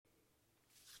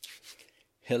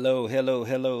Hello, hello,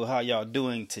 hello. How y'all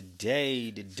doing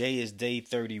today? Today is day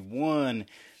 31.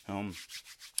 Um,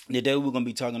 Today we're going to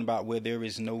be talking about where there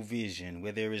is no vision,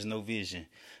 where there is no vision.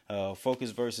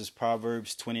 Focus verses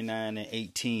Proverbs 29 and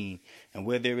 18. And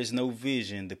where there is no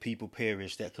vision, the people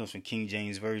perish. That comes from King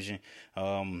James Version.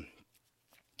 Um,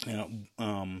 you know,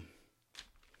 um,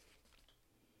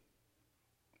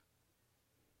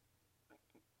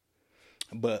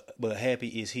 but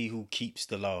happy is he who keeps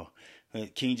the law.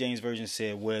 King James Version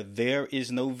said, "Where there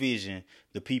is no vision,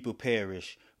 the people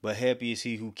perish, but happy is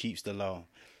he who keeps the law."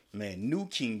 Man, New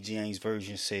King James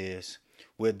Version says,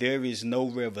 "Where there is no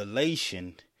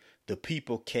revelation, the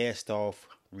people cast off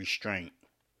restraint,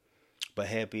 but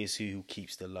happy is he who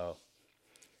keeps the law."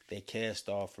 They cast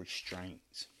off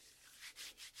restraints.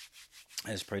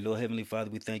 Let's pray. Lord Heavenly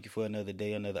Father, we thank you for another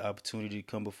day, another opportunity to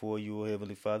come before you, oh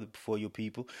Heavenly Father, before your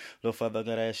people. Lord Father, I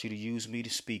gotta ask you to use me to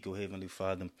speak, oh Heavenly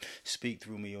Father. Speak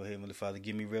through me, oh Heavenly Father.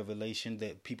 Give me revelation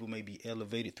that people may be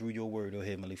elevated through your word, oh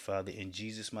Heavenly Father. In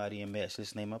Jesus' mighty and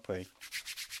matchless name I pray.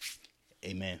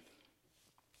 Amen.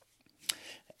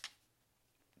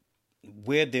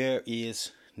 Where there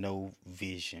is no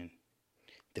vision,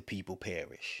 the people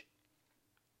perish.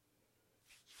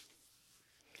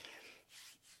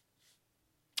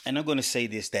 And I'm going to say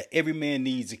this, that every man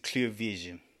needs a clear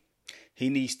vision. He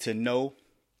needs to know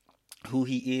who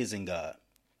he is in God.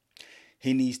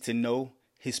 He needs to know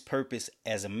his purpose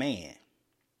as a man.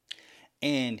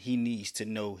 And he needs to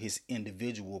know his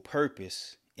individual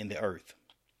purpose in the earth.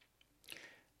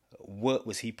 What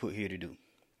was he put here to do?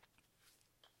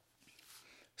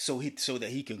 So that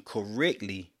he can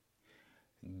correctly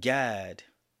guide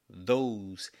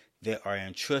those that are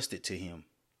entrusted to him.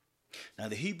 Now,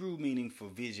 the Hebrew meaning for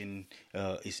vision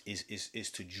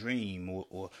is to dream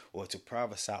or to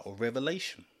prophesy or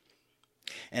revelation.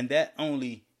 And that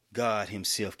only God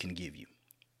himself can give you.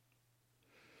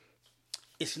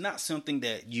 It's not something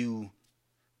that you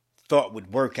thought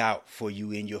would work out for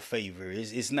you in your favor.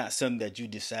 It's not something that you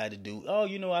decide to do. Oh,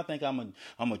 I think I'm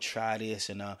gonna try this,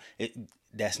 and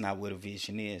that's not what a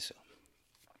vision is.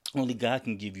 Only God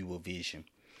can give you a vision,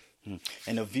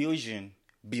 and a vision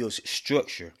builds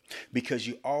structure because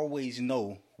you always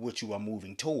know what you are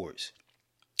moving towards.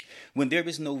 When there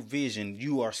is no vision,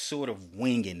 you are sort of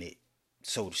winging it,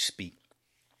 so to speak.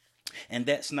 And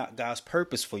that's not God's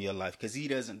purpose for your life, because he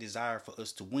doesn't desire for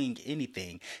us to wing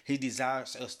anything. He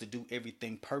desires us to do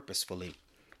everything purposefully.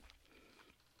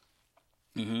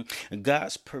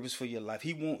 God's purpose for your life,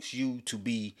 he wants you to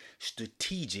be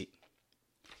strategic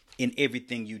in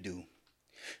everything you do.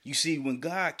 You see, when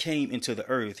God came into the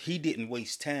earth, he didn't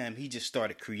waste time. He just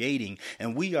started creating,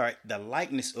 and we are the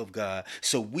likeness of God.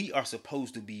 So we are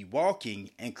supposed to be walking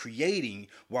and creating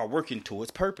while working towards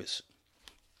purpose.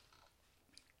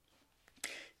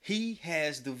 He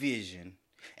has the vision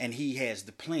and he has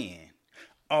the plan.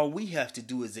 All we have to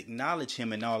do is acknowledge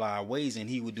him in all our ways, and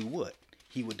he will do what?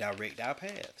 He will direct our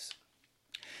paths.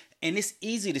 And it's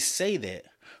easy to say that,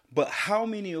 but how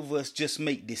many of us just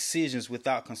make decisions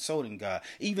without consulting God,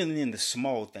 even in the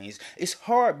small things? It's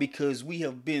hard because we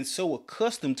have been so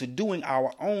accustomed to doing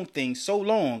our own thing so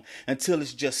long until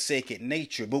it's just second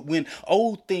nature. But when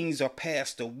old things are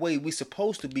passed away, we're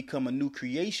supposed to become a new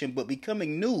creation, but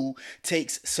becoming new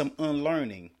takes some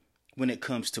unlearning when it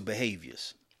comes to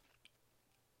behaviors.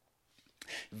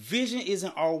 Vision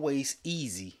isn't always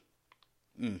easy.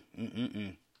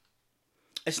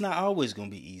 It's not always going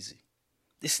to be easy.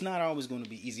 It's not always going to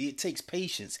be easy. It takes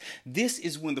patience. This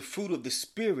is when the fruit of the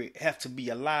Spirit have to be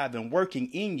alive and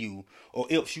working in you, or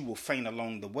else you will faint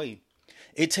along the way.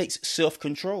 It takes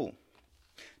self-control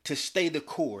to stay the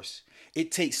course.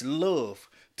 It takes love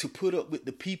to put up with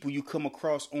the people you come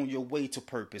across on your way to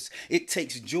purpose. It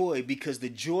takes joy because the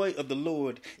joy of the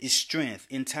Lord is strength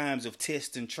in times of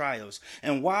tests and trials.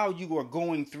 And while you are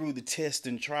going through the tests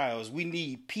and trials, we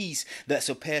need peace that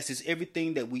surpasses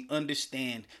everything that we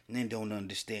understand and don't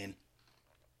understand,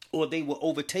 or they will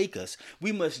overtake us.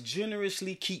 We must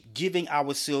generously keep giving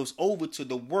ourselves over to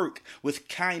the work with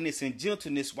kindness and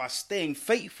gentleness while staying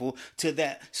faithful to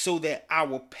that, so that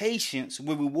our patience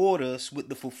will reward us with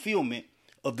the fulfillment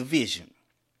of the vision.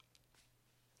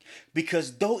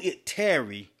 Because though it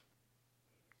tarry,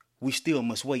 we still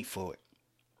must wait for it.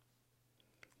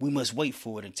 We must wait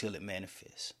for it until it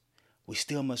manifests. We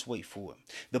still must wait for it.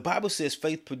 The Bible says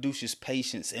faith produces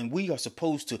patience, and we are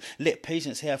supposed to let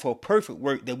patience have her perfect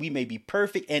work, that we may be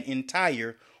perfect and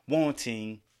entire,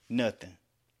 wanting nothing.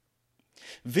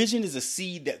 Vision is a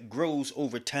seed that grows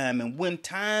over time, and when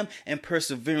time and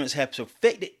perseverance have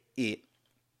perfected it,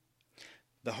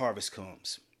 the harvest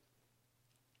comes.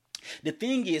 The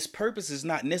thing is, purpose is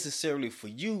not necessarily for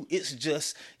you. It's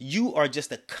just, you are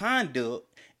just a conduit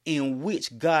in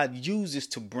which God uses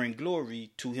to bring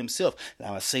glory to himself.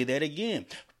 Now I say that again.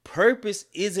 Purpose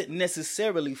isn't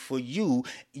necessarily for you.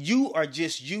 You are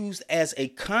just used as a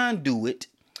conduit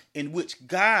in which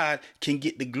God can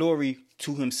get the glory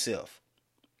to himself.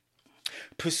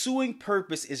 Pursuing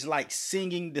purpose is like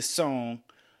singing the song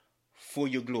For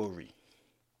Your Glory.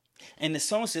 And the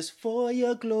song says, for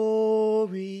your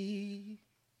glory,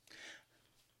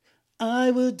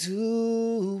 I will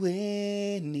do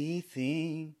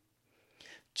anything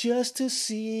just to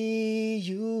see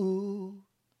you,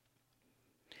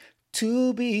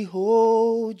 to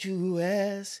behold you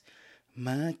as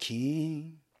my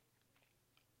King.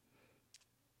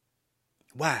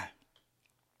 Why?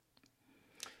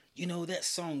 You know, that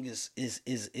song is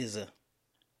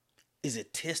a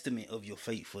testament of your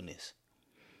faithfulness.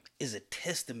 Is a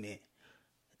testament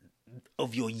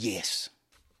of your yes.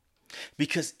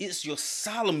 Because it's your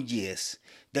solemn yes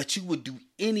that you would do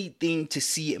anything to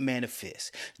see it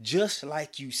manifest, just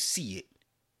like you see it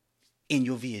in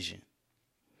your vision.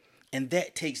 And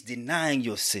that takes denying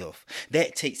yourself.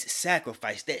 That takes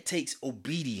sacrifice. That takes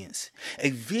obedience.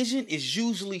 A vision is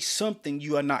usually something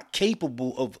you are not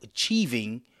capable of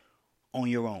achieving on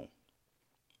your own.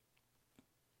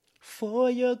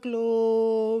 For your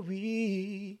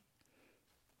glory,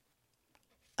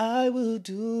 I will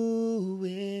do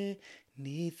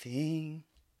anything.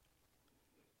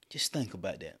 Just think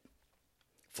about that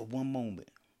for one moment.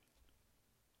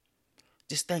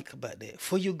 Just think about that.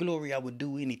 For your glory, I would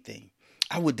do anything.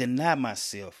 I would deny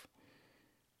myself.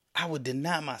 I would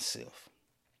deny myself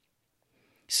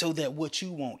so that what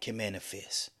you want can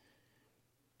manifest.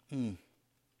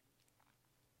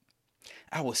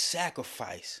 I would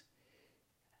sacrifice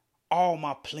all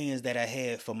my plans that I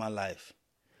had for my life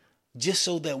just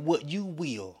so that what you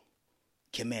will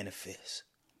can manifest.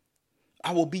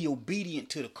 I will be obedient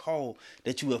to the call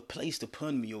that you have placed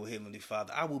upon me, O Heavenly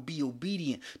Father. I will be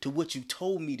obedient to what you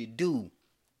told me to do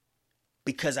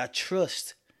because I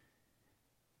trust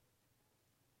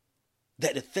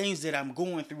that the things that I'm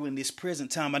going through in this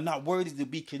present time are not worthy to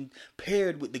be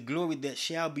compared with the glory that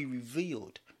shall be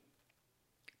revealed.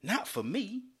 Not for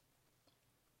me,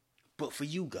 but for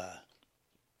you, God.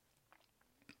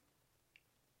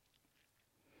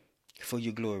 For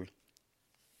your glory.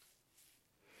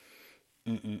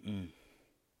 A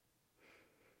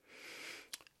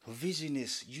vision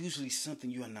is usually something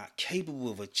you are not capable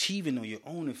of achieving on your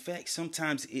own. In fact,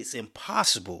 sometimes it's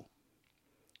impossible.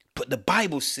 But the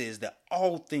Bible says that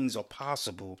all things are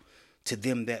possible to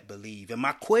them that believe. And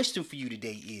my question for you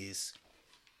today is,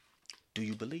 do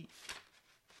you believe?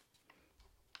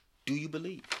 Do you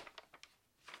believe?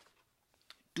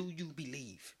 Do you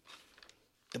believe?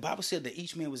 The Bible said that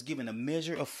each man was given a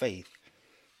measure of faith.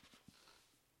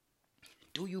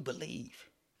 Do you believe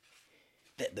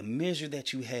that the measure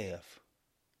that you have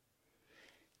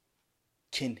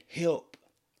can help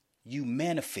you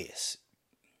manifest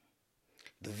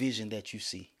the vision that you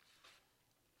see?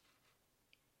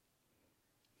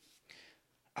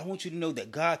 I want you to know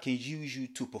that God can use you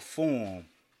to perform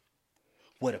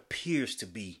what appears to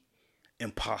be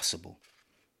impossible.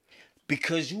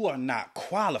 Because you are not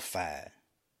qualified,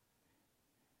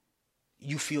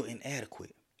 you feel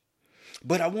inadequate.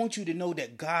 But I want you to know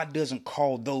that God doesn't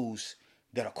call those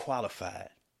that are qualified.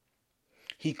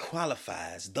 He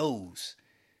qualifies those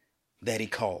that he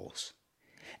calls.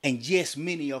 And yes,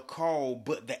 many are called,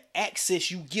 but the access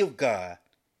you give God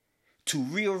to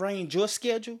rearrange your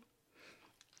schedule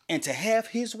and to have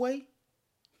his way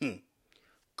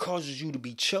causes you to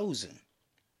be chosen.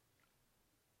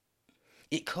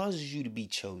 It causes you to be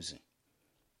chosen.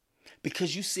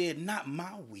 Because you said, not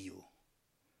my will,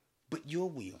 but your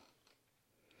will.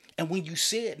 And when you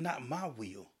said, not my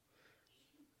will,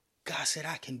 God said,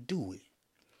 I can do it.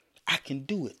 I can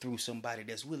do it through somebody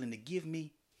that's willing to give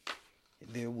me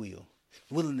their will,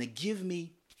 willing to give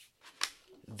me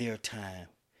their time,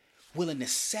 willing to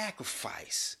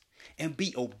sacrifice and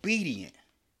be obedient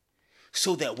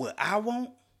so that what I want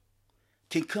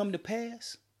can come to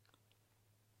pass.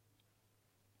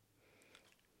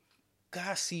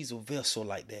 God sees a vessel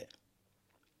like that.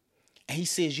 And he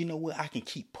says, you know what? I can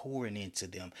keep pouring into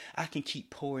them. I can keep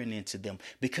pouring into them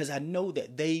because I know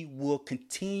that they will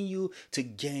continue to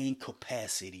gain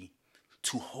capacity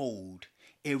to hold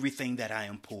everything that I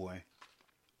am pouring.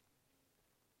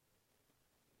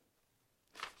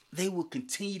 They will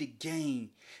continue to gain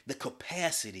the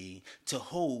capacity to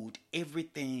hold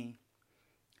everything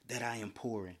that I am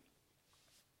pouring.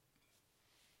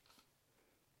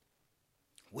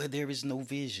 Where there is no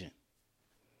vision,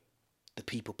 the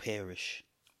people perish.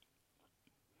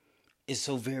 It's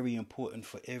so very important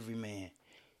for every man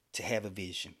to have a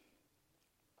vision.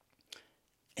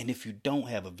 And if you don't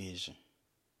have a vision,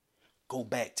 go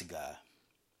back to God.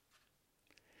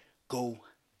 Go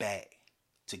back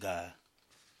to God.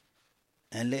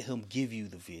 And let him give you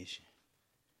the vision.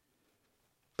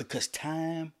 Because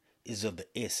time is of the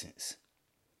essence.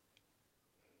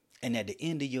 And at the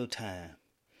end of your time,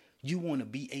 you want to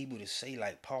be able to say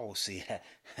like Paul said,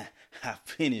 I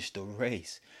finished the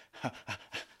race.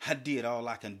 I did all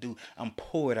I can do. I'm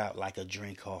poured out like a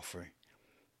drink offering.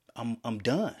 I'm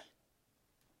done.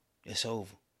 It's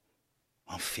over.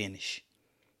 I'm finished.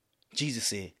 Jesus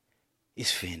said,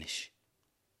 it's finished.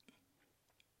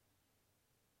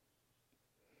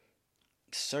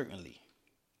 Certainly,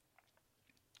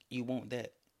 you want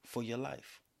that for your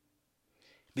life.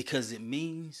 Because it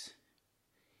means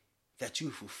that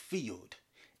you fulfilled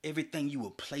everything you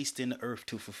were placed in the earth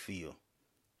to fulfill.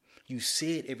 You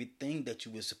said everything that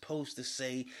you were supposed to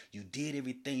say. You did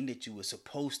everything that you were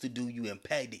supposed to do. You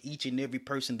impacted each and every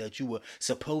person that you were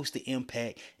supposed to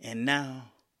impact. And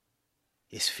now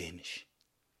it's finished.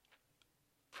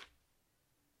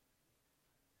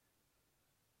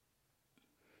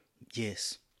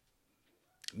 Yes,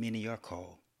 many are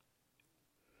called.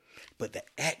 But the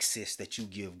access that you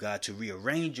give God to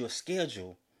rearrange your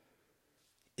schedule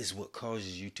is what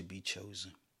causes you to be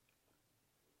chosen.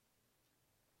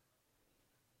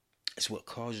 It's what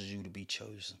causes you to be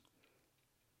chosen.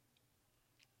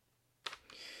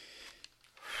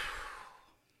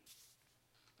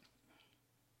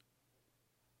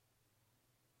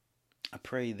 I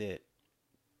pray that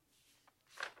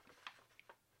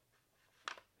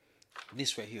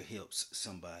this right here helps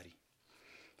somebody.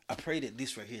 I pray that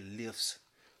this right here lifts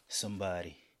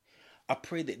somebody. I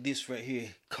pray that this right here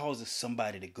causes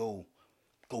somebody to go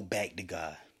back to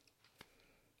God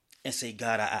and say,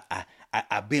 God,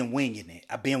 I've been winging it.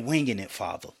 I've been winging it,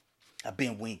 Father. I've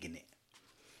been winging it.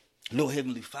 Lord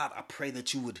Heavenly Father, I pray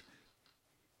that you would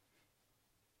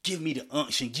give me the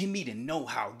unction, give me the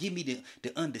know-how, give me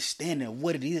the understanding of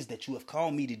what it is that you have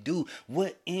called me to do.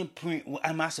 What imprint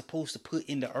am I supposed to put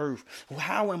in the earth?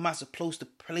 How am I supposed to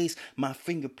place my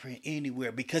fingerprint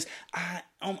anywhere? Because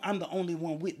I'm the only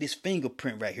one with this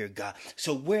fingerprint right here, God.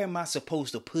 So where am I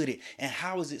supposed to put it? And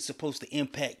how is it supposed to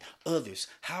impact others?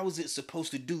 How is it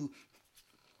supposed to do?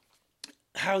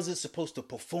 How is it supposed to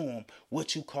perform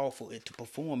what you call for it to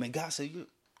perform? And God said,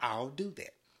 I'll do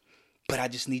that. But I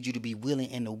just need you to be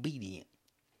willing and obedient.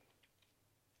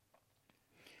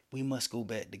 We must go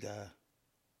back to God.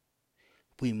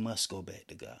 We must go back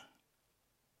to God.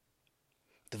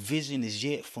 The vision is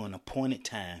yet for an appointed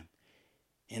time.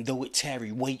 And though it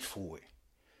tarry, wait for it.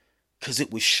 Because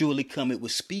it will surely come. It will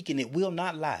speak and it will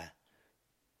not lie.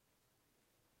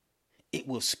 It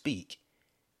will speak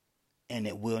and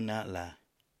it will not lie.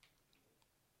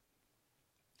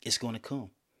 It's going to come.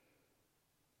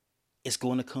 It's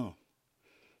going to come.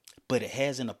 But it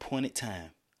has an appointed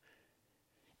time.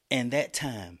 And that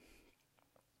time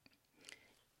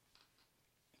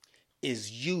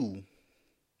is you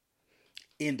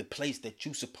in the place that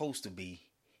you're supposed to be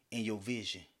in your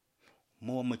vision.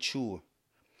 More mature,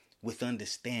 with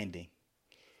understanding,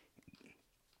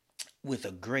 with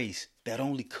a grace that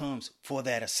only comes for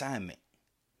that assignment.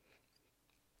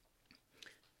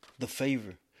 The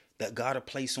favor that God will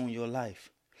place on your life,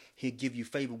 he'll give you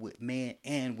favor with man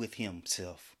and with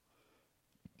himself.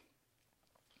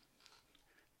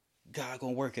 God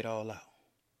gonna work it all out.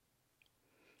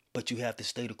 But you have to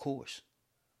stay the course.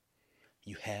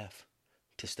 You have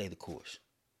to stay the course.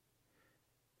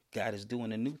 God is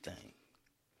doing a new thing.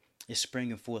 It's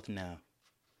springing forth now.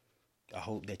 I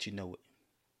hope that you know it.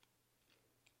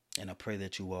 And I pray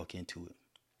that you walk into it.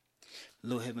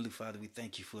 Lord Heavenly Father, we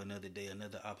thank you for another day,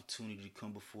 another opportunity to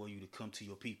come before you, to come to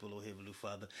your people, Lord Heavenly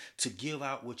Father, to give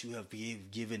out what you have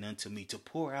given unto me, to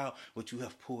pour out what you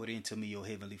have poured into me, oh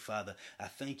Heavenly Father. I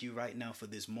thank you right now for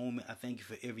this moment. I thank you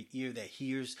for every ear that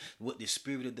hears what the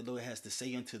Spirit of the Lord has to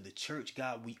say unto the church.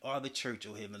 God, we are the church,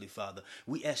 oh Heavenly Father.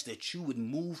 We ask that you would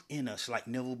move in us like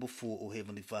never before, oh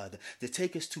Heavenly Father, to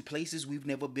take us to places we've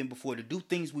never been before, to do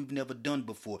things we've never done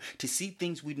before, to see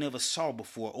things we never saw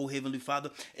before, oh Heavenly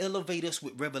Father. Elevate us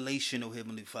with revelation, oh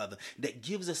Heavenly Father, that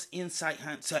gives us insight,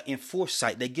 hindsight, and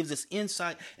foresight, that gives us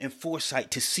insight and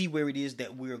foresight to see where it is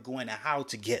that we're going and how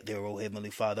to get there, oh Heavenly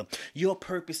Father. Your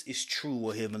purpose is true,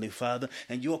 oh Heavenly Father,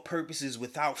 and your purpose is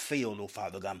without fail, oh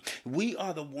Father God. We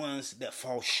are the ones that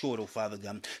fall short, oh Father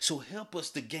God. So help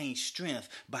us to gain strength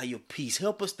by your peace.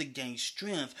 Help us to gain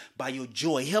strength by your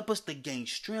joy. Help us to gain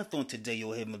strength on today,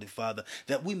 oh Heavenly Father,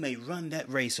 that we may run that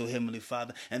race, oh Heavenly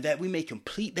Father, and that we may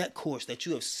complete that course that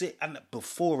you have set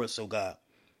before us, oh God.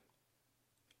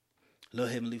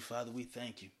 Lord Heavenly Father, we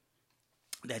thank you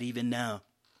that even now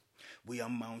we are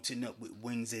mounting up with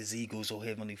wings as eagles, oh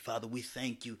Heavenly Father. We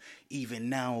thank you even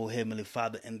now, oh Heavenly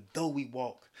Father. And though we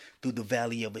walk through the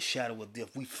valley of a shadow of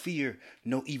death, we fear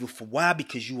no evil. For why?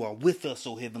 Because you are with us,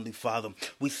 oh Heavenly Father.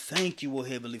 We thank you, oh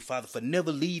Heavenly Father, for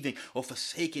never leaving or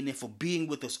forsaking and for being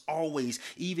with us always,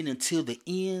 even until the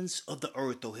ends of the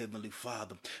earth, oh Heavenly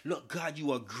Father. Lord God,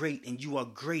 you are great and you are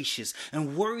gracious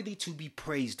and worthy to be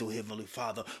praised, oh Heavenly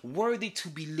Father. Worthy to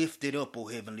be lifted up, oh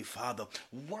Heavenly Father.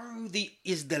 Worthy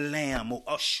is the Lamb.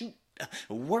 Oh, shoot.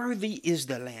 Worthy is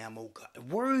the Lamb, oh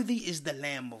God. Worthy is the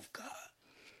Lamb of God.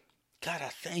 God, I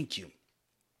thank you.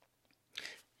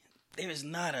 There is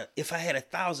not if I had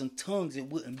 1,000 tongues, it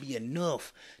wouldn't be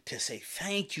enough to say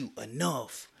thank you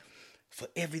enough for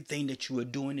everything that you are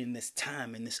doing in this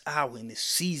time, in this hour, in this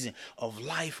season of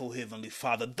life, oh Heavenly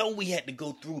Father. Though we had to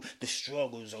go through the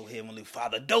struggles, oh Heavenly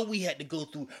Father. Though we had to go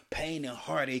through pain and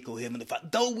heartache, oh Heavenly Father.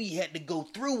 Though we had to go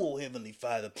through, oh Heavenly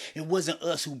Father. It wasn't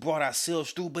us who brought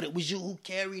ourselves through, but it was you who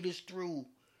carried us through.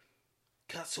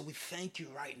 God, so we thank you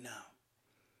right now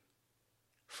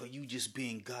for you just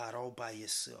being God all by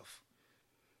yourself.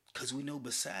 Because we know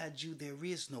besides you, there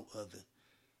is no other.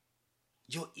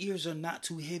 Your ears are not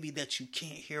too heavy that you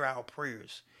can't hear our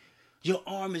prayers. Your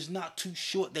arm is not too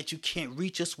short that you can't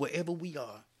reach us wherever we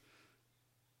are.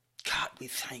 God, we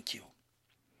thank you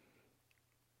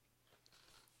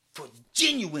for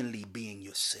genuinely being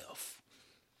yourself.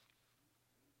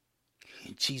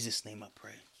 In Jesus' name I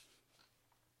pray.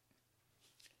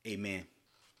 Amen.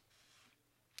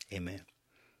 Amen.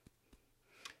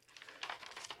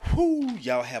 Whoo,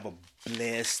 y'all have a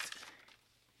blessed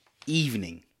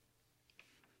evening.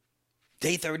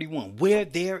 Day 31. Where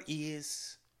there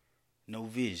is no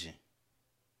vision,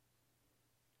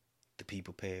 the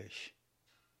people perish.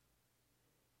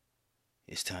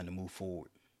 It's time to move forward.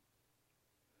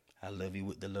 I love you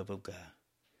with the love of God.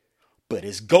 But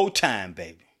it's go time,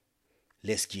 baby.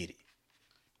 Let's get it.